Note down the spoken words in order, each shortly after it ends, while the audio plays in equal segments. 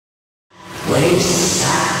오랜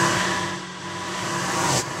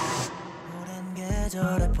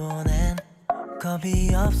계절을 보낸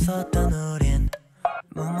겁이 없었던 우린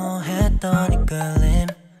무모했던 이끌림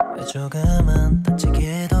조금은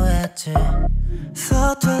다치기도 했지.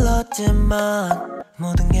 서툴렀지만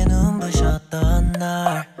모든 게 눈부셨던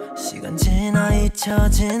날 시간 지나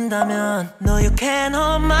잊혀진다면 No you can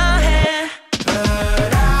hold my hand.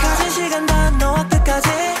 가진 시간 다 너와 끝까지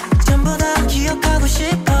전부 다 기억하고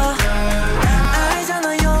싶어.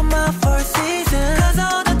 알잖아 you're my first season Cause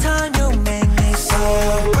all the time you make me so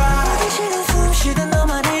right. 시간 숨 쉬던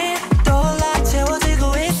너만이 떠올라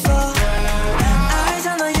채워지고 있어.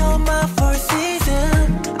 알잖아 you're my first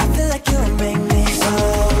season I feel like you make me so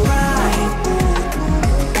right.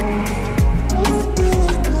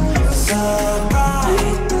 So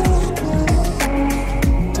right.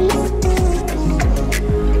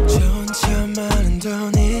 좋은 척 많은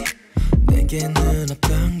돈이 내게는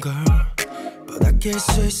없던 걸 보답길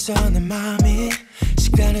수 있어 내 맘이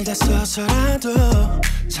시간을 다 써서라도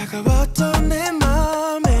차가웠던 내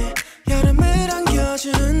맘에 여름을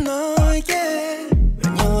안겨준 너에게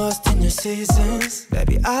When you're lost in your seasons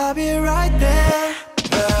Baby I'll be right there.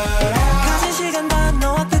 가진 시간 다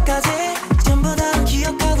너와 끝까지 전부 다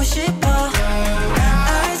기억하고 싶어.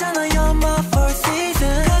 알잖아 you're my first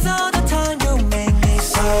season Cause all the time you make me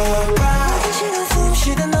so right. 시간 숨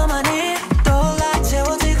쉬던 너만이 떠올라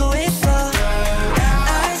채워지고 있어.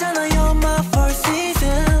 알잖아 you're my first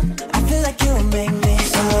season I feel like you make me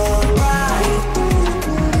so right.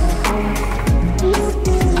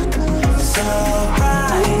 So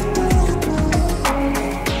right.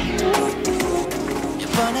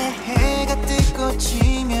 이번에 해가 뜨고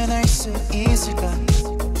지면 알 수 있을까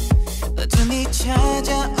어둠이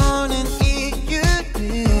찾아오는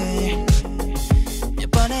이유를.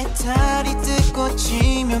 이번에 달이 뜨고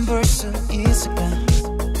지면 볼 수 있을까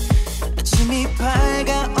아침이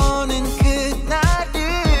밝아오는 그날을.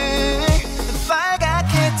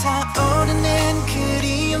 빨갛게 타오르는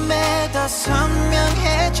그리움에 더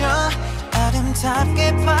선명해져.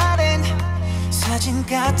 아름답게 바른 사진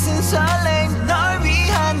같은 설렘 널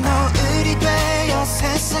위한 노을이 되어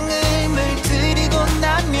세상을 물들이고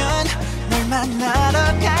나면 널 만나러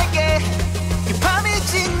갈게. 그 밤이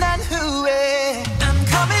지난 후에 I'm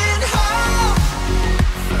coming home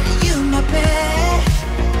for you my babe.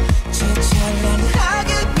 저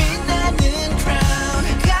찬란하게 빛나는 crown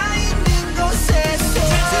가 있는 곳에서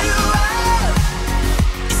Turn to up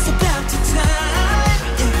It's about the time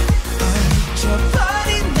잊혀버린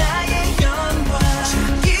나의 영광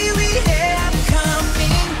찾기 위해 I'm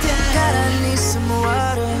coming down. God I need some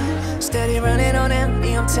water Steady running on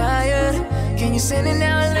empty I'm tired. Can you send it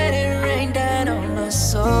now and let it rain down on my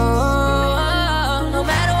soul? No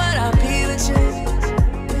matter what I'll be with you.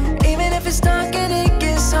 Even if it's dark and it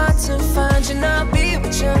gets hard to find you, I'll be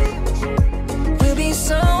with you. We'll be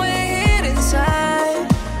somewhere hid inside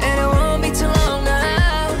and it won't be too long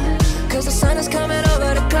now Cause the sun is coming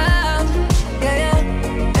over the cloud. Yeah, yeah.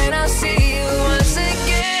 And I'll see you once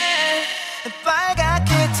again.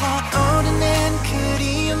 빨갛게 타오르는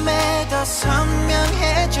그리움에 더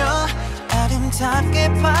선명해져.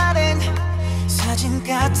 아름답게 바른 사진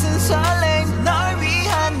같은 설렘 널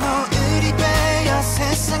위한 노을이 되어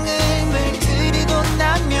세상을 물들이고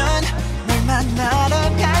나면 널 만나러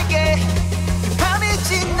갈게. 그 밤이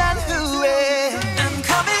지난 후에 I'm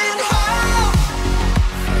coming home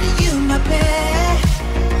for you my babe.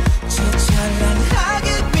 저 찬란하게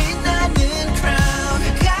빛나는 crown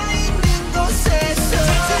가 있는 곳에서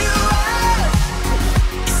Turn to up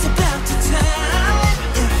It's about the time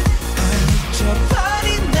잊혀버린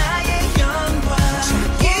나의 영광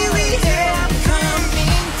찾기 위해 I'm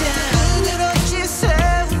coming down. 부드럽게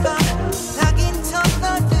새운 밤 낙인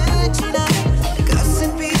터널을 지나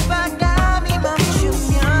가슴 빗바람이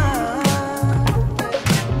멈추면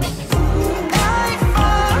Night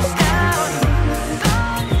falls down.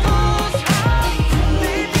 Sun falls out.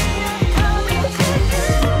 Baby I'm coming to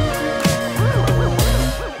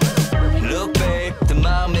you. Look babe 내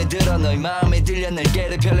마음에 들어 너의 마음에 들려 날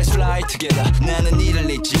get it let's fly together. 나는 이를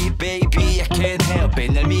잊지 baby I can't help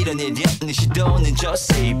it. 날 밀어내려 네 시도는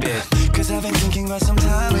just save it. Cause I've been thinking about some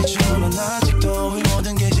time with you. 넌 아직도 이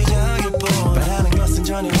모든 게 시작일 뿐 바라는 것은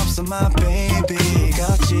전혀 없어 my baby.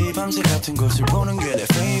 같이 밤새 같은 곳을 보는 게 내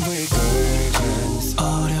favorite girl.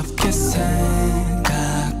 어렵게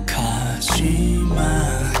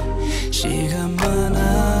생각하지만 시간만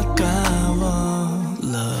아까워.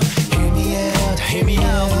 Love Hear me out, hear me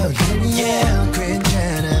out, hear me out.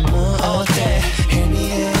 괜찮아 뭐 어때? Hear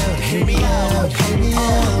me out, hear me out, hear me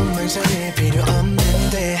out. 망설일 필요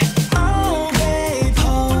없는데 Oh babe,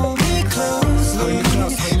 hold me close.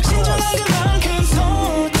 진정하게 말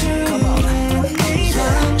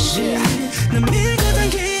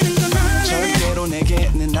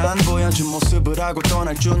하고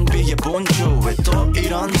떠날 준비해 본주 왜 또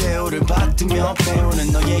이런 대우를 받으며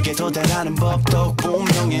배우는 너에게 더 잘하는 법 더욱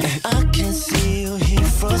분명해. I can see you here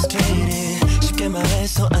frustrated. 쉽게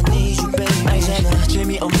말해서 I need you baby. 알잖아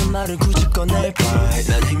재미없는 말을 굳이 꺼낼 걸.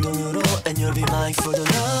 난 행동으로 and you'll be mine for the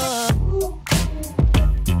love.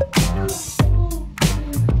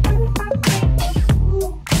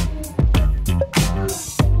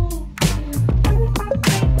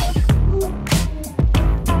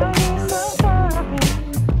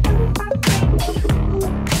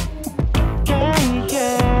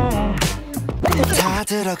 다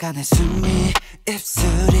들어가는 숨이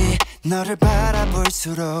입술이 너를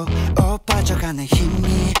바라볼수록 빠져가는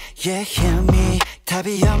힘이 yeah 힘이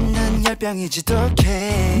답이 없는 열병이지 독해.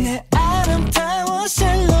 내 아름다운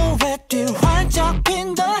실루엣이 활짝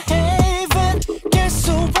핀 the haven 깰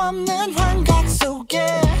수 없는 환각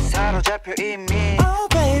속에 사로잡혀 이미 Oh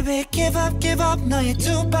baby give up 너의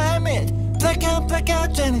두 발 밑 black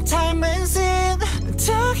out 되는 time and scene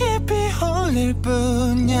더 깊이 홀릴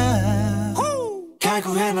뿐이야.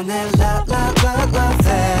 갈구해만 내 love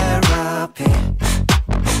therapy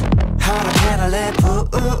허락해달래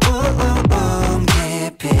부음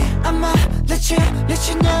깊이 I'ma let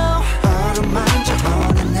you know 어루만져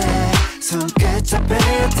오는 내 손끝 잡힐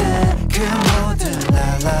때 그 모든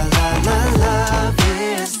love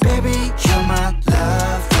is baby you're my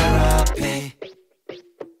love therapy.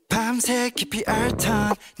 밤새 깊이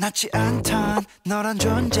앓던 낫지 않던 너란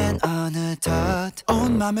존재는 어느덧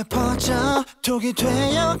온 맘에 퍼져 독이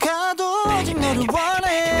되어가도 오직 너를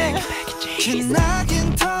원해.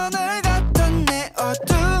 기나긴 터널 같던 내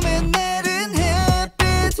어둠에 내린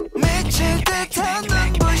햇빛 미칠 듯한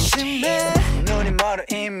눈부심에 눈이 멀어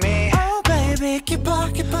이미 Oh baby 깊어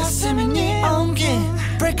스밍이 옮긴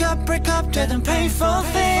break up 되던 painful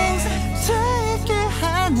things 다 잊게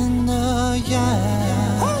하는 너야.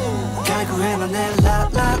 갈구해만 내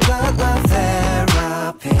love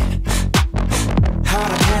therapy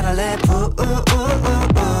허락해달래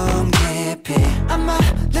부음 깊이 I'ma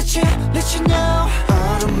let you know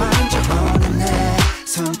어루만져 오는 내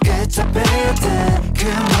손끝 잡힐 때 그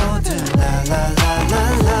모든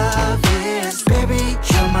love is baby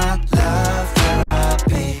you're my love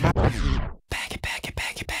therapy.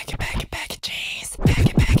 Baggy jeans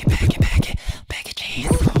baggy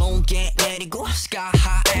jeans 몽게 내리고 sky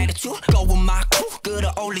high attitude go with my crew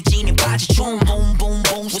끌어올리지는 바지 좀 boom boom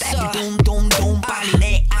boom step boom boom boom 빨리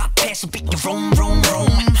내 앞에서 비켜 vroom vroom vroom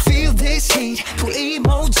feel this heat full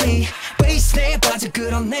emoji bass 내 바지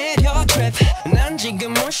끌어내려 trap 난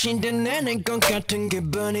지금 멋인데 내는 것 같은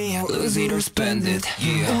기분이야 lose it or spend it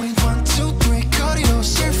yeah 우린 1, 2, 3 거리로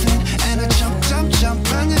surfing and I jump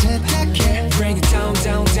하늘에 닿게 bring it down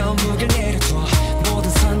무게 내려둬 모든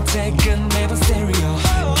선택은 매번 stereo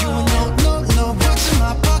you know what's in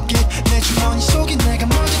my pocket 내 주머니 속에 내가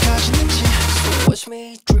먼저 가지는지 watch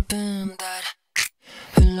me dripping that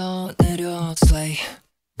흘러내려 slay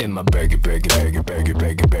in my baggy jeans in my baggy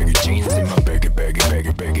jeans in my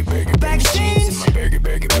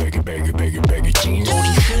baggy jeans 우리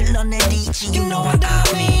흘러내리지 you know what I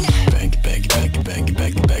mean baggy jeans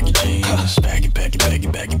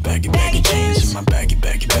baggy jeans in my baggy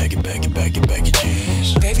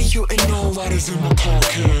jeans baby you ain't know what is in my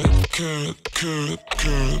pocket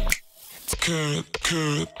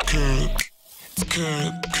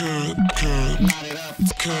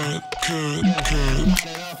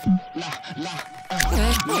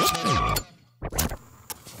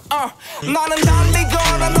나는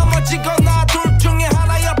달리거나 넘어지거나 둘 중에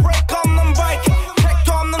하나야 break 없는 bike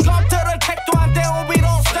택도 없는 것들을 택도 안 돼 we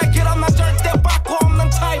don't stack it up 나 절대 바꿔 없는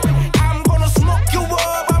type I'm gonna smoke you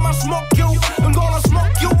up I'ma smoke you I'm gonna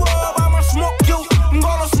smoke you up I'ma smoke you I'm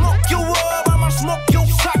gonna smoke you up I'ma smoke you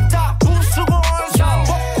싹 다 부수고 원상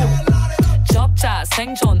벗고 접자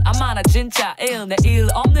생존 아마나 진짜 일 내일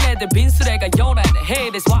없는 애들 빈수레가 요란해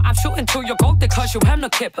Hey that's why I'm shooting to your 곡들 cause you have no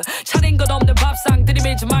keeper 차린 것 없는 밥상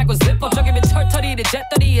들이밀지 말고 zip up 저기면 털털이를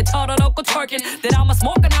잿더리에 털어놓고 twerking Then I'ma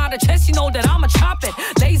smoke another chest you know that I'ma chop it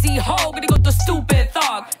Lazy hoe 그리고 또 stupid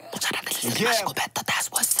thug 모자란 애들 쓰지 마시고 뱉어 that's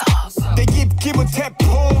what's up 내 입김은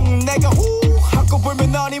태풍 내가 후 하고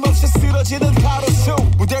불면 어림없이 쓰러지는 가로수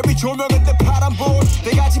무대 위 조명은 때 파란불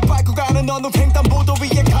내가 집 밟고 가는 어느 횡단보도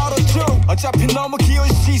위에 걸어줘 어차피 너무 귀여운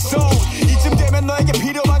시선 이쯤 되면 너에게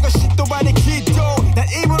필요한 것이 또 아니 기도 난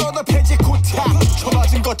입으로 너 폐지 구타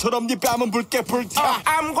쳐맞은 것처럼 네 뺨은 붉게 불타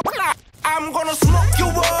I'm gonna smoke you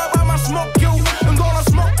up I'ma smoke you I'm gonna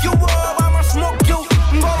smoke you up I'ma smoke you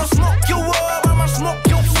I'm gonna smoke you up I'ma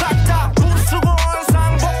smoke you 싹 다 부수고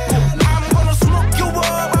원상 벗고 I'm gonna smoke you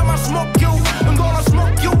up I'ma smoke you I'm gonna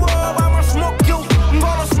smoke you up I'ma smoke you I'm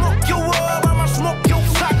gonna smoke you up I'ma smoke you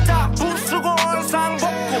싹 다 부수고 원상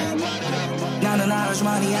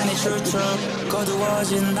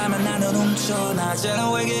나는 훔쳐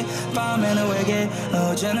낮에는 외계 밤에는 외계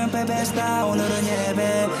어제는 베베스타 오늘은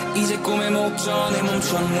예배 이제 꿈의 목전에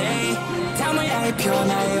멈췄네 담을 향해 펴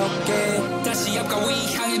나의 어깨 다시 앞과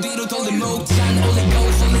위 향해 뒤로 돌린 목잔 Only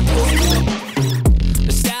goes only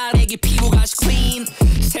goes 스타일에게 피부가 clean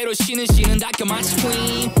새로 쉬는 닦여 마치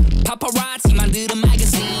queen 파파라치 만드는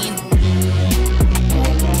매거진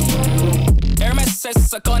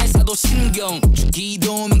에르메스에서 꺼내 사도 신경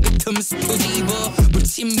주기도 오면 그 틈새 표집어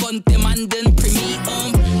불침번 때 만든 프리미엄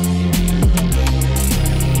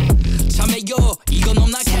참해요 이건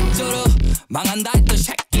없나 개쩔어 망한다 했던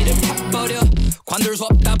새끼를 팍버려 관둘 수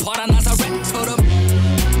없다 버라 나사렛처럼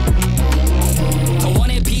더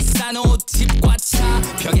원해 비싼 옷 집과 차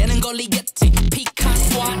벽에는 걸리겠지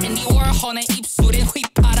피카소와 앤디 워홀의 입술엔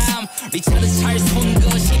휘파람 리차드 찰스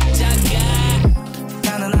손거 십자가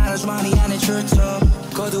나는 알아주머니 안에 출처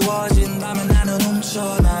거두어진 밤에 나는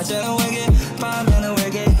훔쳐 낮에는 외계 밤에는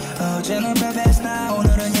외계 어제는 베베스타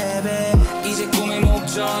오늘은 예배 이제 꿈의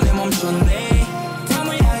목전에 멈췄네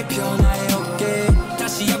담을 향해 펴 나의 어깨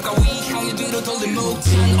다시 앞과 위 향해 뒤로 돌린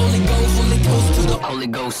목잔 Only goes to the Holy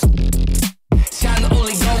Ghost 잔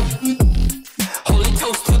only go Holy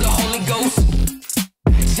toast to the Holy Ghost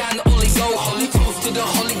잔 only go Holy toast to the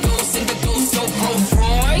Holy Ghost and the ghost of Rolls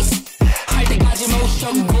Royce 할 때까지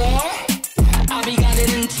모션 boy 아비가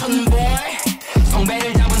되는 천boy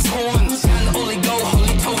성배를 잡은 손 잔 only go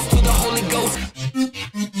Holy toast to the Holy Ghost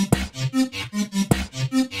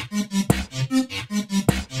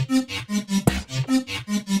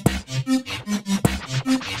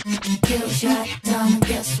Killshot 다음은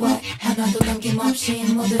guess what 하나도 남김없이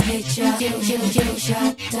모두 해자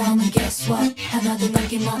Killshot 다음은 guess what 하나도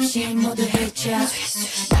남김없이 모두 해자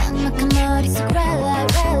막막한 머릿속 red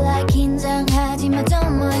light 긴장하지마 don't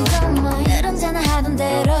mind 늘 언제나 하던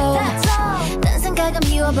대로 딴 생각은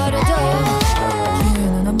미워버려도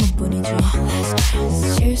기회는 한 번뿐이지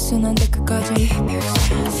실수는 안 돼 끝까지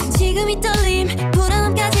지금 이 떨림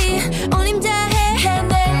불안함까지 온 힘 다해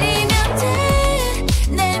해내리면 돼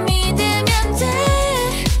내 믿으면 돼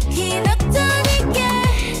이렇다니까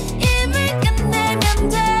입을 끝내면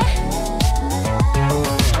돼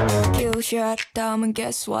Killshot 다음은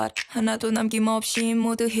guess what 하나도 남김없이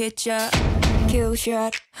모두 hit자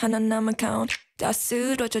Killshot 하나 남은 count 다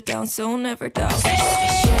쓰러져 down so never doubt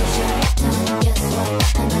Killshot 다음은 guess what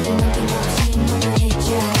하나도 남김없이 모두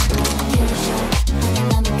hit자 Killshot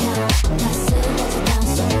하나 남은 count 다 쓰러져 down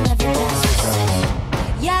so never doubt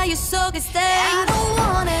Yeah you so can stay I don't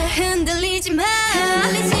want it 흔들리지 마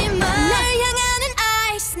날 향하는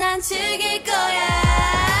ice 난 즐길 거야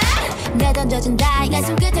내 던져준 die 내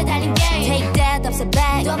손끝에 달린 game Take that up so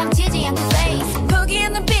bad 도망치지 않고 face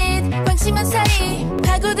포기하는 빛 방심한 사이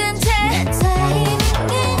파고든 채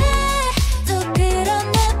타이밍에 또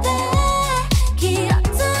그러나 봐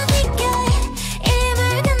길었으니까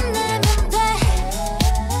입을 끝내면 돼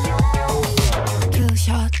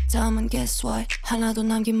Killshot 다음은 guess what 하나도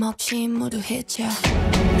남김없이 모두 hit자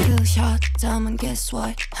Killshot 다음은 guess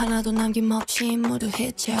what 하나도 남김없이 모두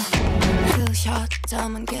hit자 Killshot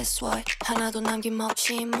다음은 guess what 하나도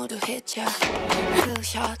남김없이 모두 hit자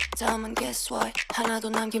Killshot 다음은 guess what 하나도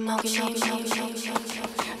남김없이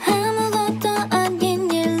아무것도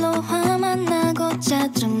아닌 일로 화만 나고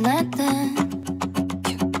짜증났다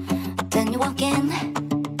Then you walk in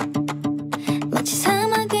마치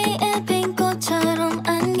사막 위에 빈 꽃처럼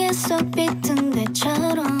안개 속 빛은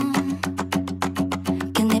데처럼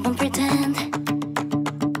Can't even pretend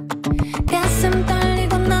가슴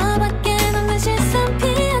떨리고 너밖에 없는 시선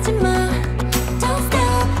피하지 마 Don't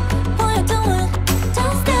stop what you're doing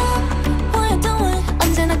Don't stop what you're doing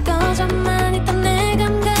언제나 꺼져만 있던 내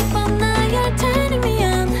감각과 나를 turning me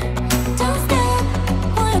on Don't stop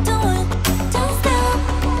what you're doing Don't stop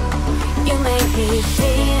You make me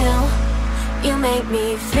feel You make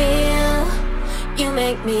me feel You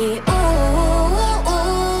make me ooh,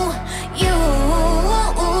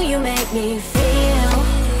 ooh, you make me feel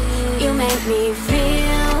You make me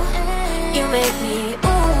feel You make me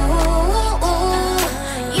ooh,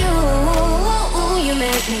 you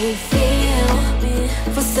make me feel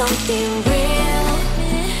For something real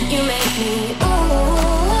You make me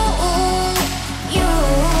ooh,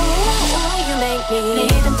 you make me 네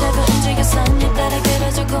이름 타고 움직였어 네 따라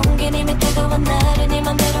그려져 공기니 뜨거워 나를 네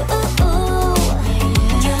맘대로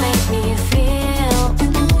You make me feel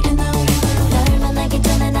너를 만나기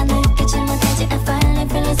전에 난 느끼지 못하지 I finally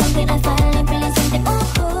feeling something I finally feeling something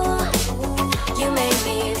You make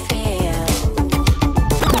me feel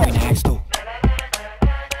Next door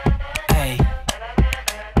Ay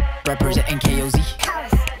Representing KOZ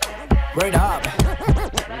Word up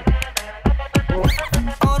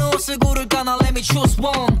어느 옷을 고를까 나 let me choose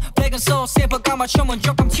one 백은 소세버 감아주면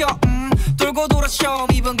조금 튀어 돌고 돌아 처음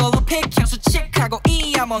입은 걸로 픽 향수 체크하고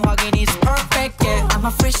이 한번 확인이 is perfect yeah. I'm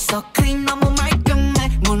a fresh so clean 너무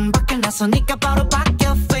말끔해 문 밖을 나서니까 바로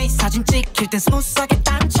바뀌어 face 사진 찍힐 땐 스무스하게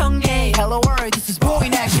단청해 Hello world this is boy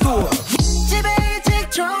next door 집에 일찍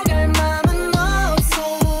들어갈 맘은 없어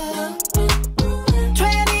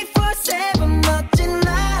 24/7 멋진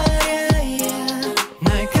날이야 yeah.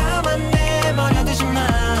 날 가만 내버려두지 마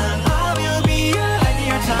I will be your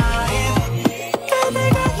ideal type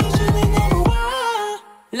그대가 기준이 내려와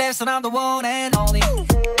Listen I'm the one and only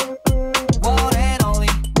One and only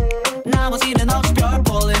나머지는 없이 별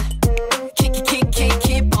볼래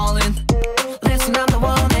Keep ballin' Listen I'm the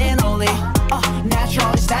one and only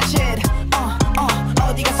Natural is that shit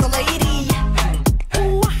어디 갔어 lady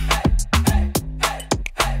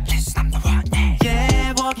Listen I'm the one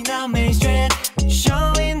Yeah walking down Main Street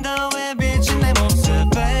Showing the way 비친 내 모습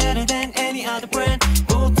Better than any other brand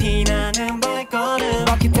부티나는 발걸음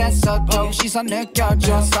Rocket 됐어도 시선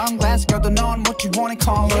느껴져 Sunglass 껴도 넌 what you wanna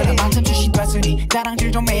call it 만점 출시 됐으니 나랑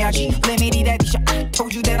질 좀 해야지 Limited edition I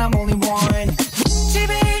told you that I'm only one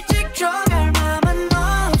집에 일찍 들어갈 맘은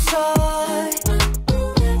없어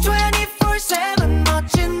 24/7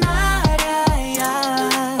 멋진 날이야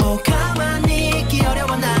Oh 가만히 있기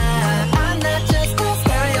어려워 나 I'm not just a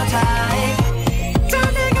stereotype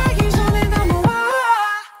다 내가 기존에 넘어와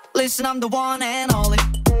Listen I'm the one and only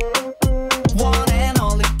One and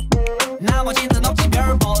only 나머지는 없지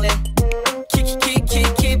별 볼래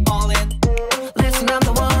Keep ballin' Listen I'm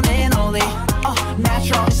the one and only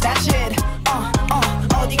Natural is that shit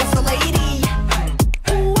어디 갔어 lady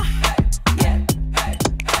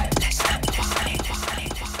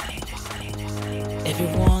If you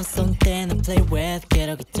want something to play with, get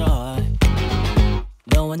a guitar.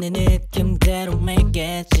 너와 내 느낌대로 make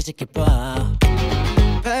it 시작해봐.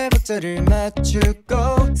 발박자를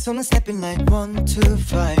맞추고 손은 stepping like 1, 2,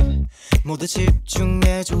 5 모두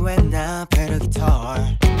집중해줘 when I play the guitar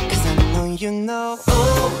Cause I know you know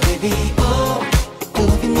Oh baby oh I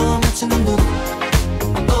love you 너 맞추는 눈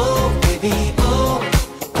Oh baby oh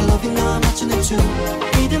I love you 너 맞추는 춤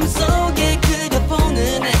리듬 속에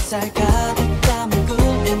그려보는 햇살 가득 담은 꿈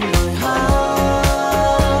in my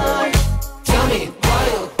heart. Tell me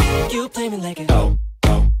why You play me like a go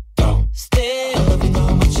still. I love you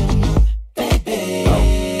너 맞추는 눈 baby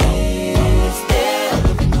Still I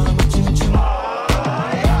love you 너 맞추는 춤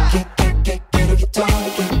Get a guitar Get a guitar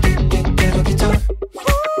Get a guitar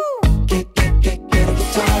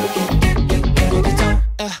Get a guitar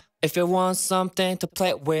If you want something to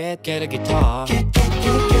play with, get a guitar. Get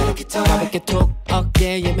a guitar 가볍게 툭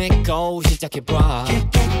어깨에 메고 시작해봐.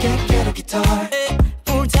 Get a guitar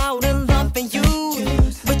불타오른 love and you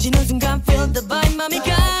멋지는 순간 feel the vibe 맘이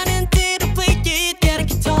가는 대로 play it, get a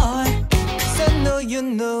guitar. Cause I know you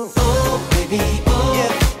know Oh baby oh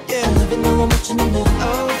yeah I love you 너와 맞추는 눈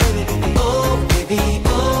Oh baby oh baby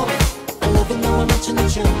oh I love you 너와 맞추는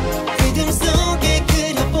춤 리듬 속에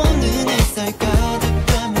그려보는 햇살 가득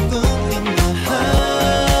담은 꿈 in my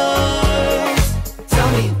heart Tell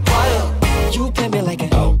me why You play me like a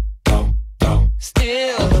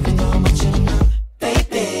Still I love you 너와 맞추는 눈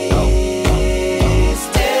baby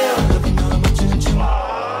Still I love you 너와 맞추는 춤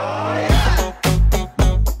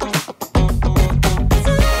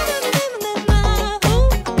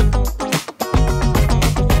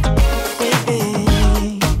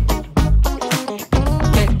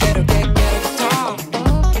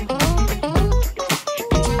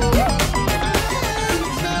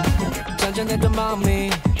잔잔했던 마음이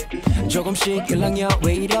조금씩 흘러여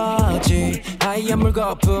왜 이러지 하얀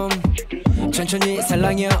물거품 천천히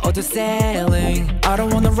살랑여 어두 sailing I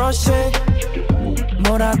don't wanna rush it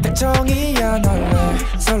뭐라 딱 정이야 날래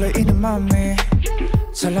설레이는 맘이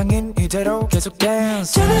설랑인 이대로 계속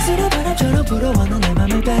dance 저녁으로 바람처럼 불어와는 내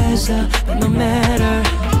맘을 뺏어 No matter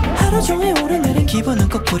하루 종일 오르내린 기분은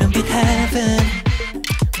꼭 푸른빛 heaven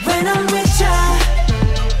When I'm with ya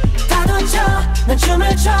다 던져 난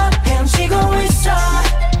춤을 춰 헤엄치고 있어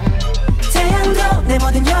태양도 내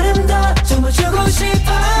모든 여름도 정말 주고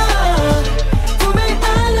싶어 꿈을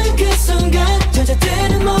앓는 그 순간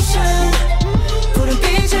젖어드는 motion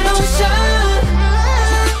푸른빛의 ocean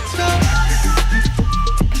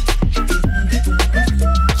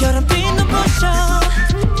여름빛 눈부셔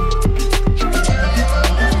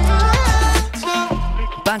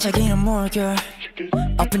반짝이는 물결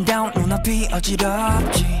Up and down 눈앞이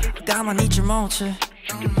어지럽지 가만히 있질 못해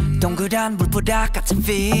동그란 물보다 같은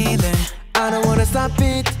feeling I don't wanna stop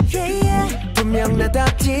it 분명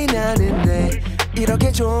나답진 않은데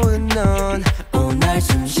이렇게 좋은 넌 날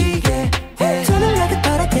숨쉬게 해 하늘나게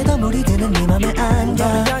바랄때도 물이 드는 네 맘에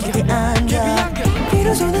안겨 깊이 안겨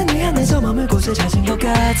비로소 난 네 안에서 머물 곳을 찾은 것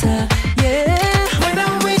같아 yeah. When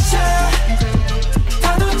I'm with you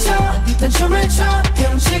파도쳐 난 춤을 춰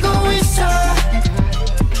헤엄치고 있어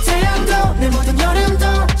태양도 내 모든 여름도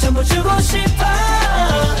전부 주고 싶어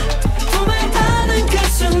꿈을 안은 그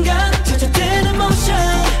순간 젖어드는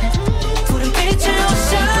motion 푸른 빛의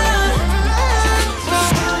ocean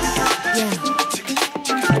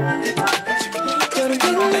여름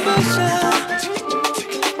빛는 motion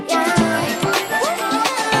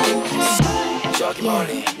저기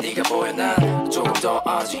멀리 네가 보여 난 조금 더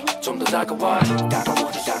어지 좀 더 다가와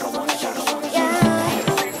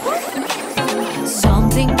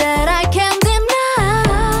Something that I can't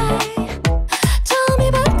deny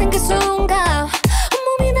처음이 봤던 그 순간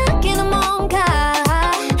온몸이 느끼는 뭔가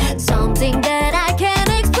Something that I can't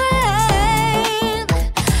explain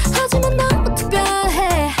하지만 너무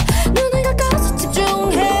특별해 눈을 감고서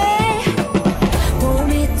집중해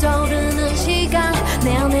몸이 떠오르는 시간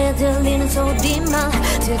내 안에 들리는 소리만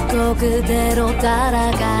듣고 그대로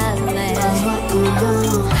따라갈래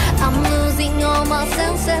I'm losing all my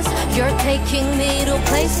senses You're taking me to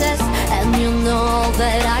places And you know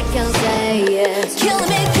that I can say yes Killing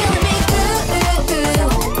me, ooh, ooh, ooh.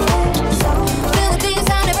 Doing things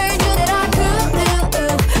I never knew that I could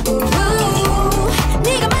ooh, ooh.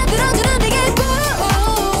 네가 만들어주는 내게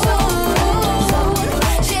ooh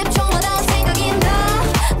 10초마다 생각이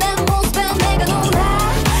나내 모습에 내가 놀라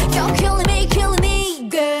You're killing me,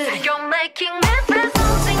 girl You're making me feel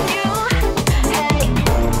something new Hey,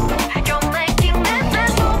 you're making me feel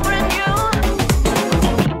so brand new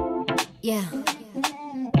Yeah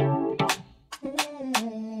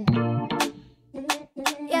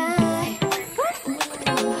Yeah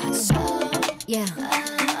Yeah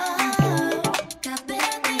Got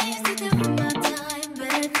better things to do with my time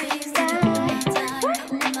Better things to do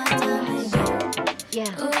with my time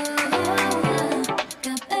Yeah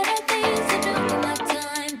Got better things to do with my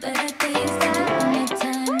time Better things to do with my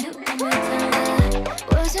time Do with my time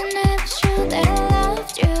Wasn't ever sure that I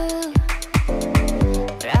loved you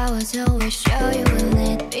But I was always sure you would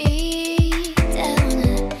let me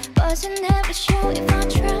down Wasn't ever sure if I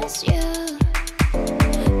trust you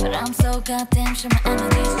But I'm so goddamn sure my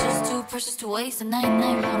energy's just too precious to waste And I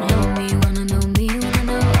wanna know me, wanna know me, wanna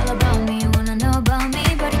know all about me Wanna know about me,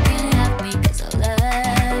 but you can't have me Cause I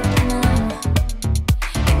love you alone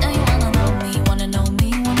You know you wanna know me, wanna know me,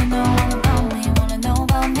 wanna know all about me Wanna know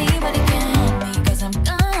about me, but you can't have me Cause I'm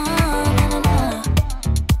gone,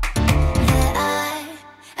 Yeah, I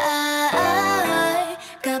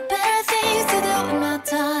got better things to do with my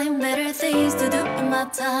time Better things to do with my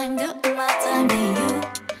time Do with my time than you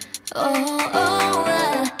I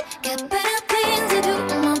got better things to do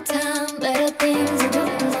with my time Better things to do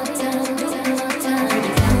with my time Do with my time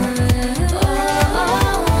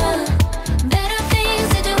Better things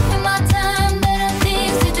to do with my time Better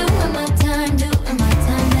things to do with my time Do with my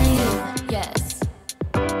time than you Yes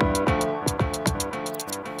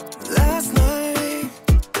Last night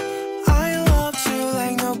I loved you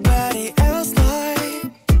like nobody else like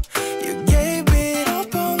You gave it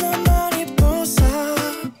up on the mariposa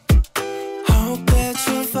Hope that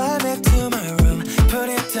you'll fly back to my room Put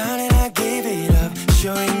it down and I gave it up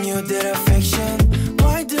Showing you that affection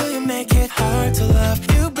Why do you make it hard to love?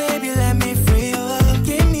 You baby let me free your love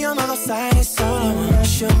Give me another sign, it's all I want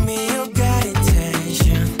Show me you got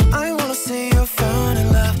intention I wanna see you fall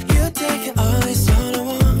in love You taking all this all I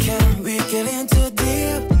want Can we get into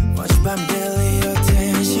deep? Watch my belly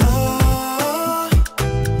attention Oh,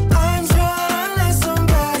 I'm trying to let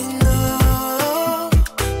somebody know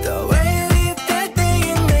The way you hit that thing,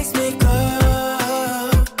 it makes me go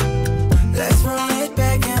Let's run it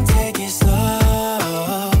back and take it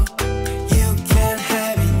slow You can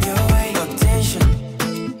have it your way Attention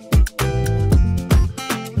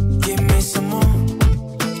Give me some more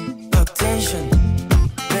Attention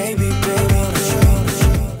Baby, baby,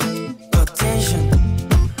 Attention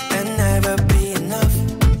And never be enough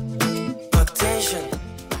Attention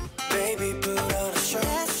Baby, put on a show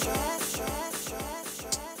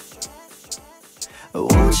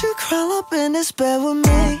Won't you crawl up in this bed with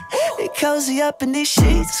me? Get cozy up in these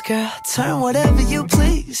sheets, girl. Turn whatever you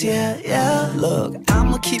please, yeah, yeah. Look,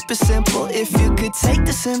 I'ma keep it simple. If you could take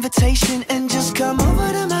this invitation and just come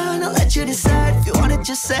over to mine, I'll let you decide. If you wanna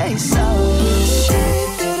just say so. Stay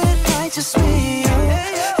through the night, just me,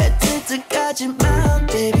 head to 가지마,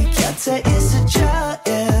 baby. 곁에 있어줘,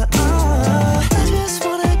 yeah. I just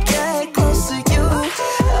wanna get close to you.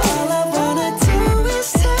 All I wanna do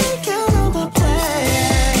is take you on my place.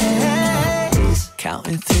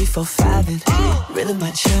 Counting 3, 24/5 rhythm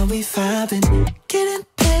match how we vibing. Getting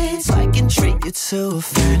paid so I can treat you to a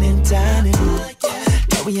fine dining.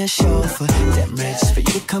 Now we are chauffeur, damn rich for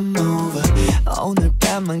you to come over. 오늘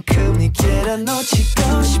밤만큼이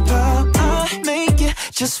길어놓치고 싶어. I'll make it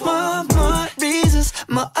just one more reasons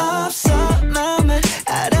more 없어 맘을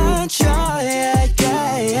알아줘. Yeah,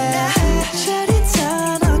 yeah, yeah.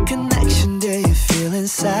 짜릿한 connection do you feel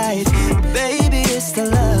inside? Baby, it's the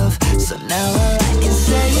love. So now all I can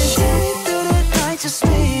say is day through the night, just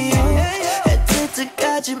me. 해뜰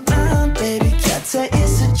때까지만 baby 곁에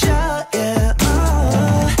있어줘. Yeah.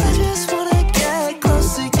 I just wanna get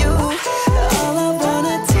close to you. All I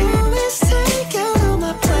wanna do is take you on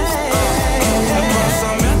my plane. 벌써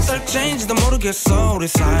몇 달 change도 모르겠어 우리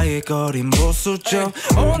사이의 거리 보수점.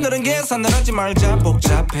 오늘은 계산을 하지 말자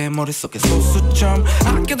복잡해 머릿속에 소수점.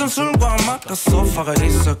 아껴둔 술과 음악과 소파가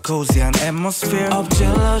있어 cozy한 atmosphere.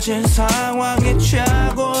 엎질러진 상황에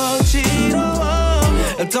취하고 어지러워.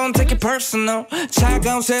 Don't take it personal.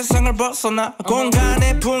 차가운 세상을 벗어나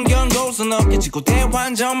공간의 풍경 곳은 어깨지고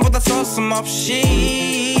대환전보다 서슴없이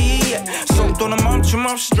속도는 멈춤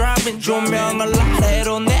없이 driving. 조명을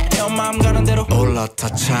아래로 내려 맘 가는 대로 올라타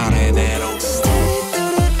차례대로. Stay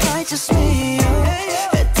through the night, just me.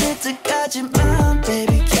 해뜰 때까지만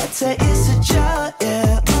baby 곁에 있어줘.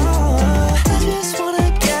 Yeah. I just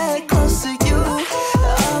wanna get close to you.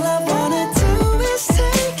 All I wanna do is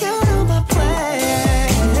take you on my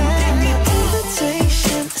plane.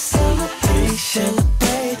 Invitation, celebration,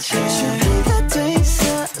 준비가 돼 있어.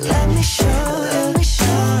 Let me show.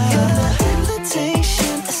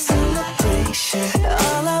 Invitation, celebration.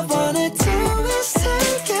 All I wanna do is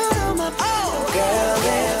take you on my plane. Girl,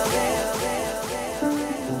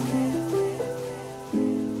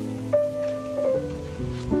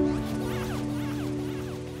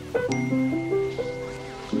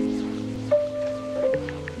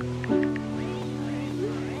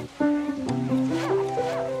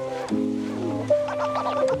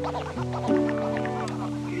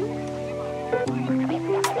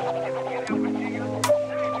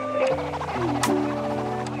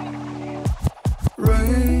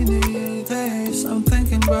 Rainy days, I'm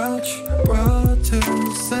thinking about you. What to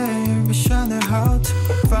say? Wish I knew how to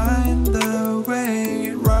find the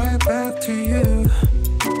way right back to you.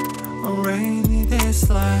 On rainy days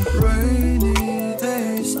like rainy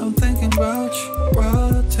days, I'm thinking about you.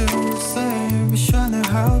 What to say? Wish I knew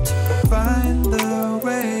how to find the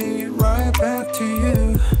way right back to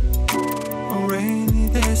you. On rainy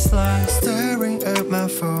days like staring at my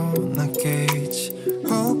phone, I gauge,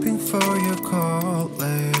 hoping for your call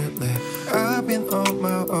lately. I've been on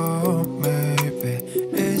my own, maybe.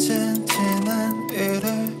 이젠 지난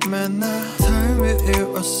일을 만나. Time with you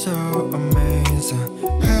was so amazing.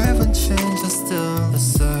 Haven't changed, I'm still the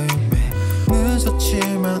same me.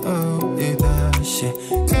 늦었지만 우리 다시.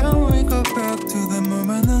 Can we go back to the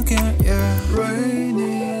moment again? Yeah.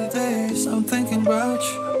 Rainy days, I'm thinking about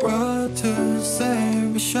you. What to say?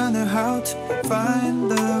 Wish I knew how to find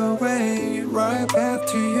the way right back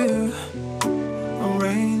to you. On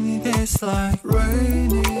rainy days like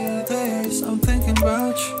rainy days, I'm thinking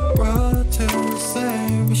about you. What to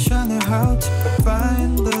say? Wish I knew how to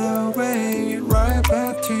find the way right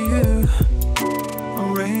back to you.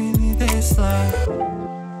 On rainy days like.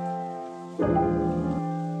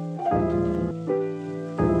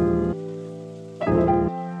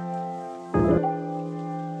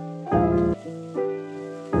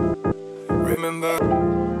 Remember.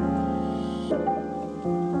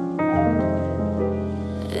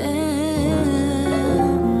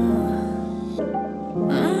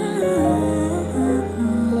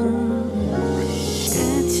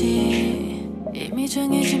 끝이 이미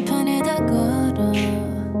정해진 판에다 걸어.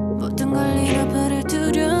 모든 걸 잃어버릴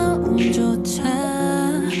두려움조차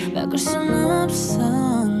막을 순 없어.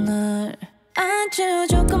 널 아주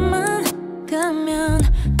조금만 가면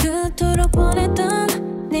그토록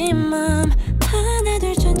원했던 네 맘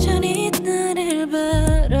하나둘 천천히 나를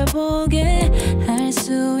바라보게 할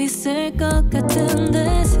수 있을 것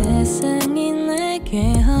같은데 세상이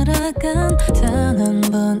내게 허락한 단 한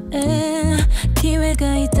번의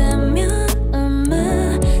기회가 있다면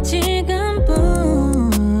아마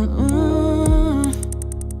지금뿐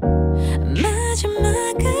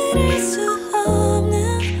마지막을 알 수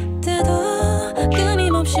없는데도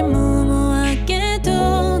끊임없이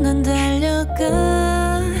무모하게도 난 달려가.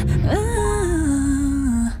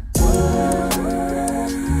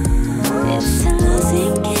 It's a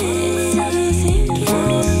losing game.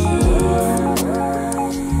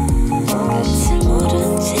 끝을 모른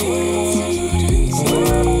채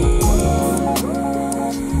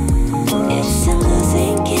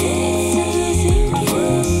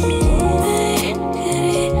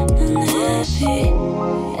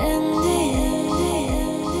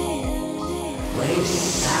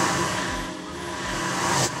다